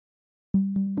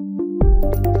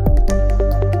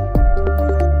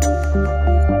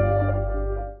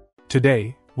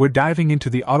Today, we're diving into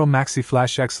the Autel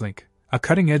MaxiFlash XLink, a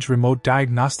cutting-edge remote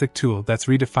diagnostic tool that's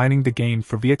redefining the game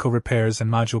for vehicle repairs and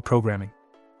module programming.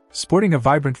 Sporting a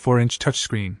vibrant 4-inch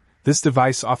touchscreen, this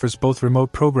device offers both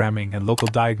remote programming and local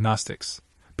diagnostics,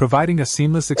 providing a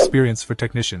seamless experience for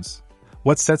technicians.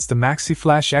 What sets the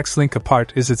MaxiFlash XLink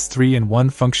apart is its 3-in-1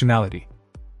 functionality.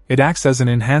 It acts as an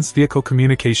enhanced vehicle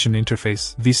communication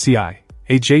interface (VCI),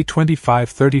 a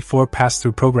J2534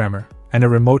 pass-through programmer, and a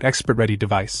remote expert-ready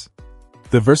device.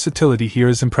 The versatility here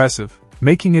is impressive,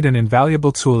 making it an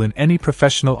invaluable tool in any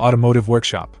professional automotive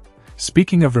workshop.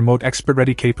 Speaking of remote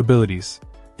expert-ready capabilities,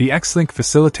 the XLink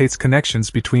facilitates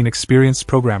connections between experienced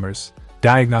programmers,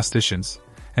 diagnosticians,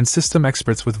 and system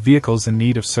experts with vehicles in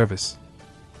need of service.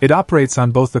 It operates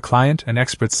on both the client and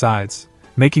expert sides,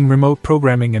 making remote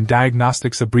programming and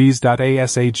diagnostics a breeze.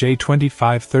 As a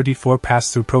J2534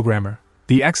 pass-through programmer,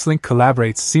 the XLink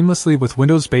collaborates seamlessly with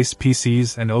Windows-based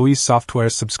PCs and OE software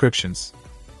subscriptions.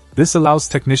 This allows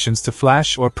technicians to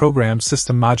flash or program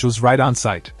system modules right on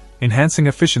site, enhancing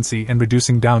efficiency and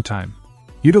reducing downtime.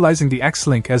 Utilizing the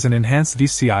XLink as an enhanced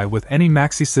VCI with any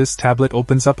MaxiSys tablet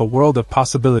opens up a world of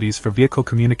possibilities for vehicle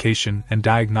communication and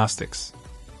diagnostics.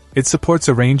 It supports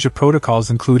a range of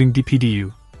protocols including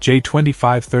DPDU,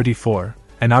 J2534,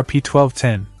 and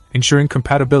RP1210, ensuring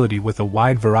compatibility with a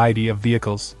wide variety of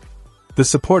vehicles. The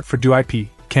support for DUIP,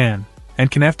 CAN, and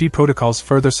CAN-FD protocols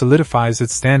further solidifies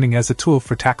its standing as a tool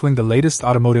for tackling the latest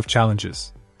automotive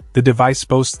challenges. The device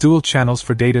boasts dual channels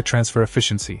for data transfer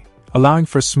efficiency, allowing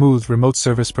for smooth remote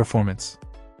service performance.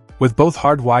 With both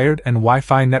hardwired and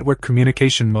Wi-Fi network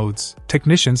communication modes,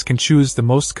 technicians can choose the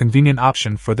most convenient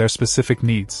option for their specific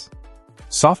needs.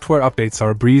 Software updates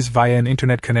are a breeze via an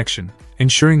internet connection,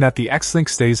 ensuring that the XLink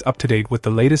stays up to date with the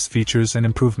latest features and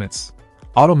improvements.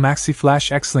 Autel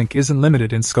MaxiFlash XLink isn't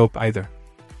limited in scope either.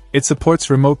 It supports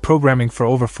remote programming for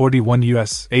over 41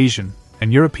 US, Asian,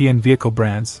 and European vehicle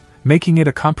brands, making it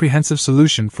a comprehensive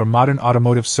solution for modern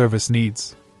automotive service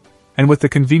needs. And with the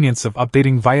convenience of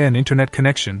updating via an internet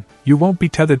connection, you won't be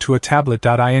tethered to a tablet.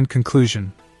 In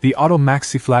conclusion, the Autel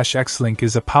MaxiFlash XLink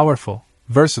is a powerful,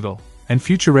 versatile, and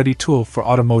future-ready tool for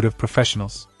automotive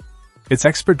professionals. Its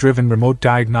expert-driven remote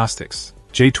diagnostics,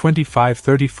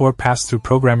 J2534 pass-through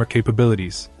programmer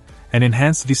capabilities, and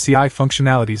enhanced VCI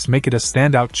functionalities make it a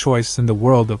standout choice in the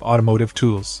world of automotive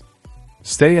tools.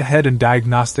 Stay ahead in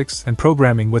diagnostics and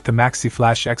programming with the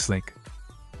MaxiFlash XLink.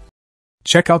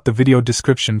 Check out the video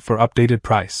description for updated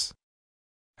price.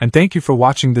 And thank you for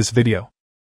watching this video.